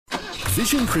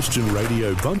Vision Christian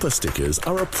Radio bumper stickers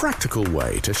are a practical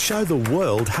way to show the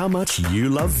world how much you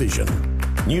love Vision.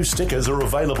 New stickers are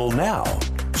available now.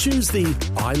 Choose the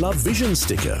I Love Vision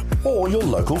sticker or your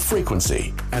local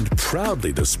frequency and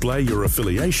proudly display your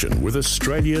affiliation with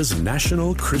Australia's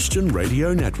national Christian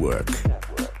radio network.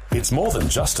 It's more than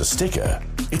just a sticker,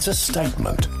 it's a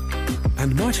statement,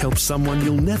 and might help someone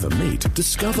you'll never meet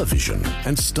discover Vision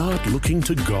and start looking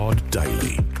to God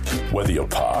daily. Whether you're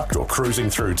parked or cruising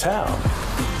through town,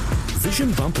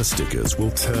 Vision bumper stickers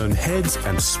will turn heads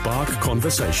and spark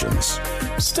conversations.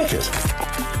 Stick it,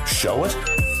 show it,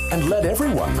 and let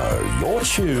everyone know you're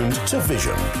tuned to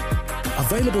Vision.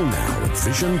 Available now at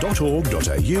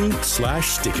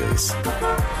vision.org.au/stickers.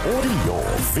 Order your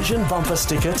Vision bumper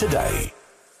sticker today.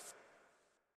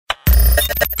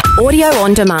 Audio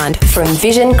on demand from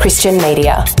Vision Christian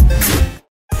Media.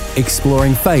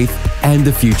 Exploring faith and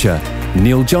the future.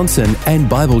 Neil Johnson and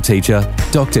Bible teacher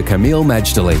Dr. Camille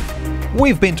Majdali.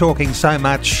 We've been talking so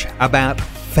much about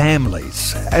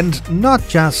families, and not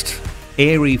just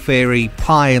airy-fairy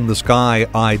pie-in-the-sky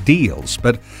ideals,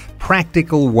 but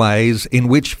practical ways in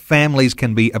which families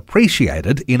can be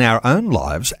appreciated in our own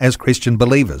lives as Christian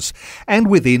believers and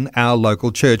within our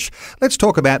local church. Let's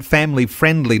talk about family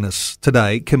friendliness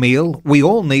today, Camille. We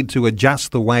all need to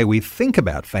adjust the way we think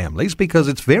about families because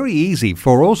it's very easy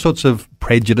for all sorts of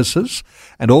prejudices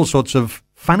and all sorts of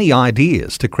funny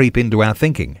ideas to creep into our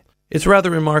thinking. It's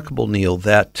rather remarkable, Neil,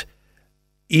 that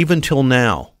even till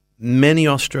now, many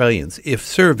Australians, if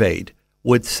surveyed,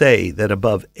 would say that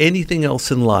above anything else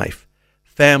in life,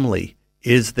 family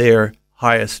is their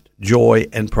highest joy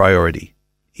and priority.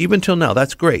 Even till now,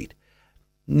 that's great.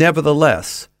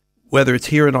 Nevertheless, whether it's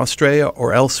here in Australia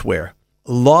or elsewhere,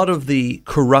 a lot of the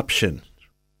corruption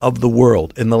of the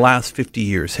world in the last 50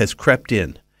 years has crept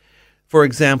in. For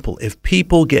example, if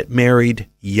people get married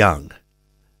young,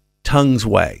 tongues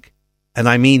wag, and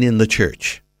I mean in the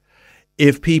church.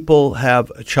 If people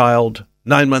have a child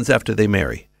 9 months after they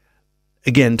marry,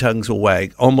 again, tongues will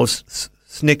wag, almost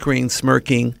snickering,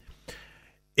 smirking.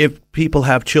 If people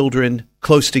have children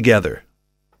close together,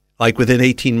 like within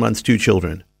 18 months, 2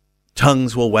 children,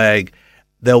 tongues will wag.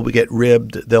 They'll get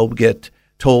ribbed. They'll get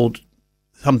told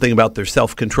something about their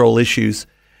self-control issues.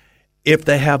 If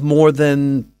they have more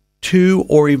than 2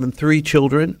 or even 3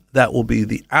 children, that will be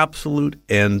the absolute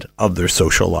end of their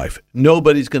social life.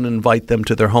 Nobody's going to invite them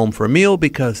to their home for a meal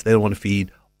because they don't want to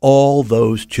feed all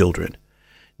those children.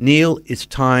 Neil, it's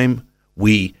time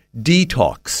we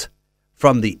detox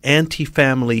from the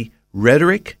anti-family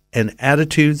rhetoric and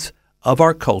attitudes of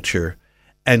our culture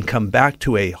and come back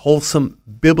to a wholesome,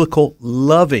 biblical,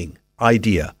 loving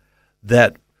idea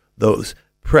that those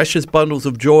precious bundles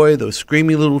of joy, those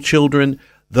screaming little children,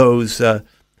 those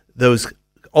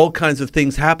all kinds of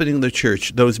things happening in the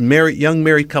church, those young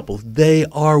married couples, they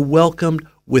are welcomed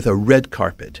with a red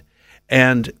carpet.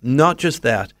 And not just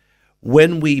that,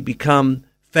 when we become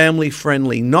family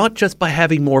friendly, not just by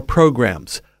having more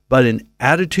programs, but in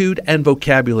attitude and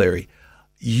vocabulary,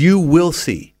 you will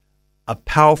see a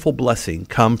powerful blessing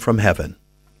come from heaven.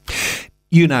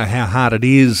 You know how hard it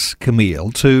is,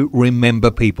 Camille, to remember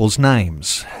people's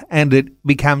names, and it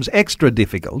becomes extra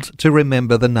difficult to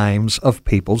remember the names of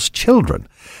people's children.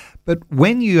 But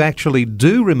when you actually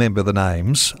do remember the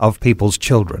names of people's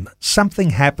children, something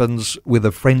happens with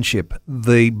a friendship.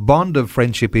 The bond of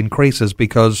friendship increases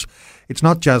because it's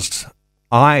not just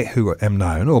I who am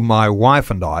known or my wife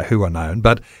and I who are known,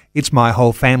 but it's my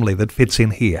whole family that fits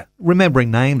in here. Remembering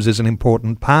names is an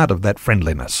important part of that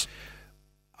friendliness.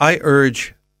 I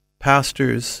urge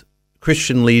pastors,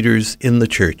 Christian leaders in the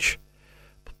church,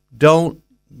 don't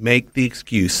make the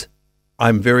excuse,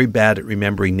 I'm very bad at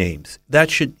remembering names. That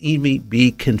should even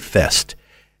be confessed.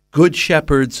 Good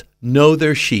shepherds know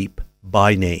their sheep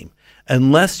by name.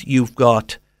 Unless you've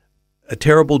got a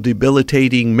terrible,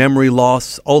 debilitating memory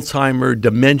loss, Alzheimer,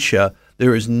 dementia,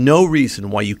 there is no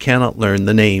reason why you cannot learn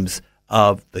the names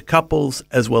of the couples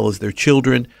as well as their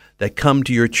children that come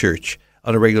to your church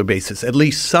on a regular basis. At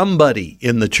least somebody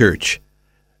in the church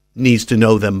needs to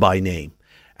know them by name.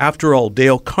 After all,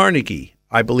 Dale Carnegie,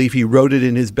 I believe he wrote it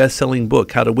in his best-selling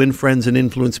book, How to Win Friends and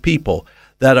Influence People,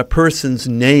 that a person's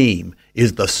name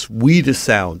is the sweetest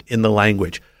sound in the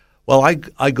language. Well,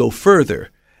 I go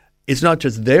further. It's not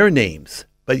just their names,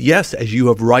 but yes, as you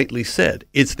have rightly said,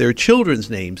 it's their children's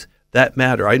names that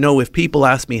matter. I know if people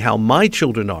ask me how my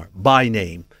children are by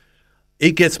name,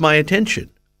 it gets my attention.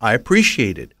 I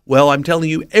appreciate it. Well, I'm telling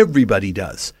you, everybody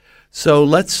does. So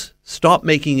let's stop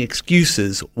making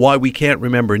excuses why we can't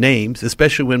remember names,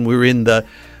 especially when we're in the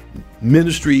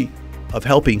ministry of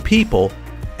helping people.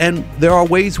 And there are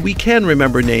ways we can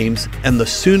remember names, and the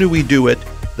sooner we do it,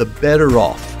 the better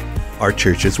off our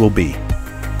churches will be.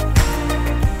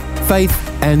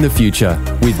 Faith and the Future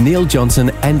with Neil Johnson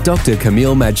and Dr.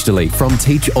 Camille Majdali from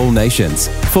Teach All Nations.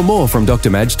 For more from Dr.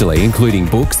 Majdali, including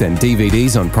books and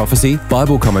DVDs on prophecy,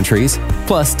 Bible commentaries,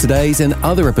 plus today's and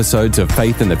other episodes of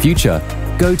Faith and the Future,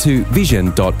 go to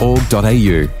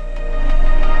vision.org.au.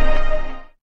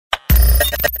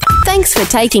 Thanks for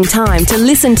taking time to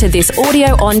listen to this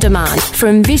audio on demand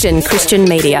from Vision Christian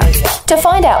Media. To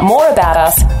find out more about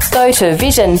us, go to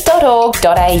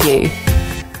vision.org.au.